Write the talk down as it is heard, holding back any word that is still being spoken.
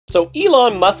So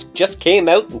Elon Musk just came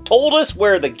out and told us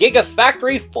where the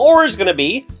Gigafactory 4 is going to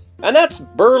be, and that's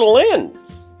Berlin,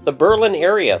 the Berlin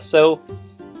area. So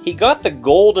he got the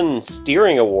Golden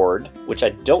Steering Award, which I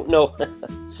don't know,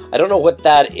 I don't know what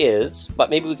that is, but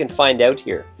maybe we can find out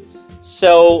here.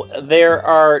 So there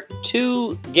are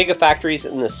 2 Gigafactories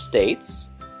in the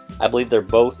States. I believe they're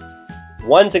both,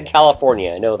 one's in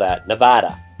California, I know that,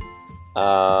 Nevada.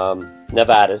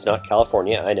 Nevada's not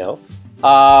California, I know.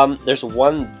 There's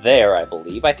one there, I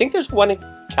believe. I think there's one in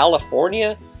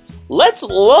California. Let's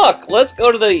look. Let's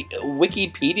go to the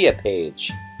Wikipedia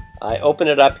page. I open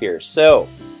it up here. So,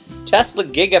 Tesla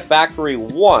Gigafactory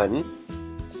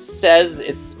 1 says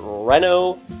it's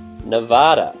Reno,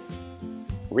 Nevada.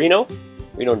 Reno,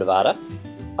 Nevada.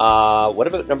 What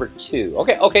about number 2?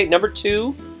 Okay, number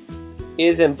 2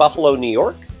 is in Buffalo, New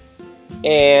York.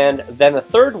 And then the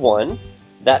third one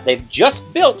that they've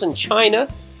just built in China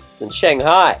in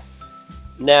Shanghai.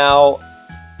 Now,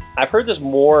 I've heard there's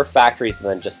more factories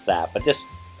than just that, but just,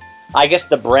 I guess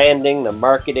the branding, the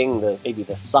marketing, maybe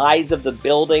the size of the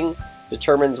building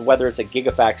determines whether it's a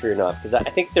Gigafactory or not, because I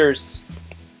think the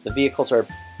vehicles are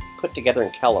put together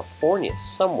in California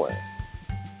somewhere.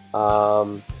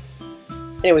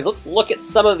 Anyways, let's look at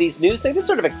some of these news things. It's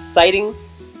sort of exciting.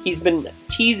 He's been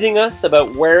teasing us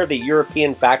about where the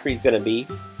European factory is going to be.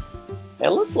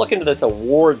 And let's look into this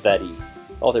award that he...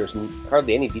 Oh, there's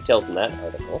hardly any details in that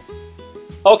article.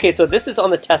 Okay, so this is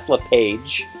on the Tesla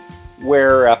page,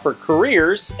 where for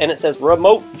careers, and it says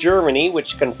Remote Germany,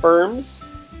 which confirms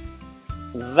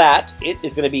that it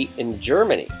is going to be in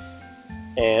Germany.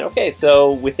 And okay,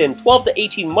 so within 12 to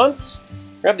 18 months,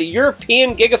 we have the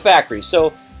European Gigafactory.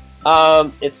 So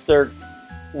it's their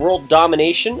world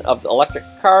domination of electric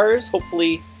cars.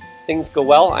 Hopefully things go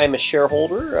well. I'm a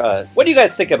shareholder. What do you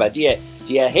guys think about it?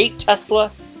 Do you hate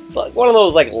Tesla? It's like one of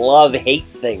those like love-hate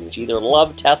things. You either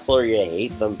love Tesla or you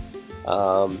hate them.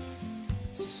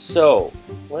 So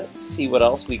let's see what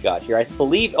else we got here. I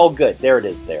believe, oh good, there it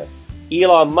is there.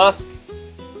 Elon Musk,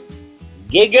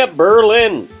 Giga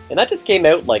Berlin. And that just came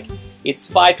out like,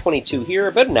 it's 5:22 here,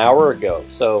 about an hour ago.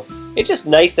 So it's just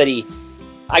nice that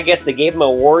I guess they gave him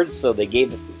awards, so he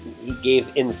gave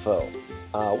info.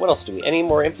 What else do we, any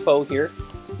more info here?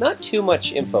 Not too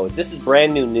much info. This is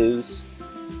brand new news.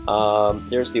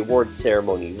 There's the award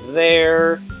ceremony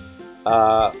there.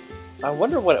 I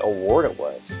wonder what award it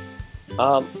was.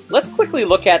 Let's quickly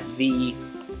look at the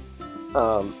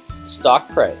stock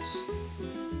price.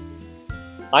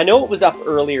 I know it was up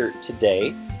earlier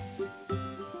today.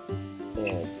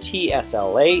 And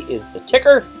TSLA is the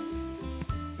ticker.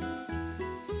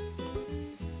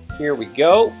 Here we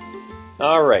go.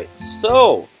 Alright,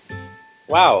 so,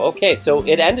 wow, okay, so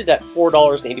it ended at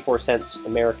 $4.84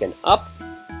 American up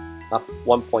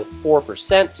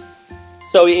 1.4%.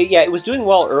 So yeah, it was doing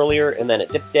well earlier, and then it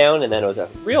dipped down, and then it was a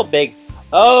real big,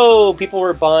 oh, people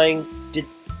were buying,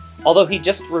 although he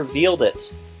just revealed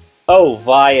it,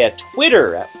 via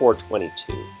Twitter at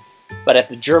 4:22. But at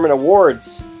the German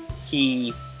awards,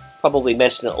 he probably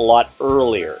mentioned it a lot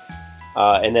earlier,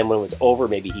 and then when it was over,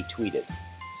 maybe he tweeted.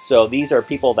 So these are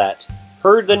people that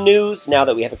heard the news, now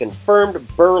that we have a confirmed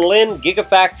Berlin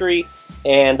Gigafactory,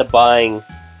 and the buying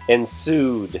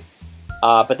ensued.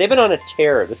 But they've been on a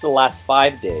tear. This is the last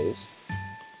 5 days.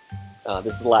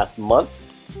 This is the last month,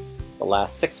 the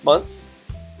last 6 months.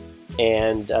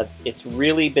 And it's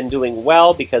really been doing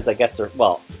well because I guess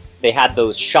they had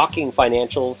those shocking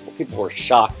financials. People were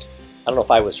shocked. I don't know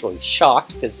if I was really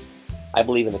shocked because I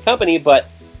believe in the company, but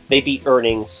they beat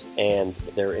earnings and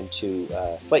they're into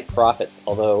slight profits.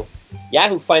 Although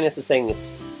Yahoo Finance is saying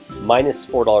it's minus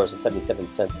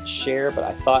 $4.77 a share, but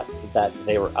I thought that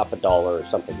they were up $1 or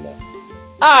something now.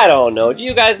 I don't know. Do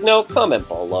you guys know? Comment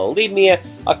below. Leave me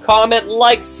a comment.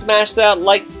 Smash that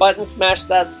like button, smash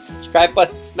that subscribe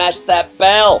button, smash that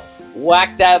bell.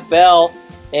 Whack that bell.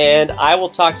 And I will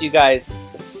talk to you guys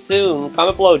soon.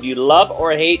 Comment below. Do you love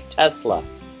or hate Tesla?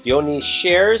 Do you own any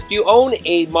shares? Do you own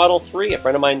a Model 3? A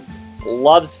friend of mine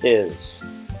loves his.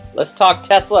 Let's talk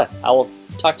Tesla. I will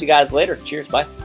talk to you guys later. Cheers. Bye.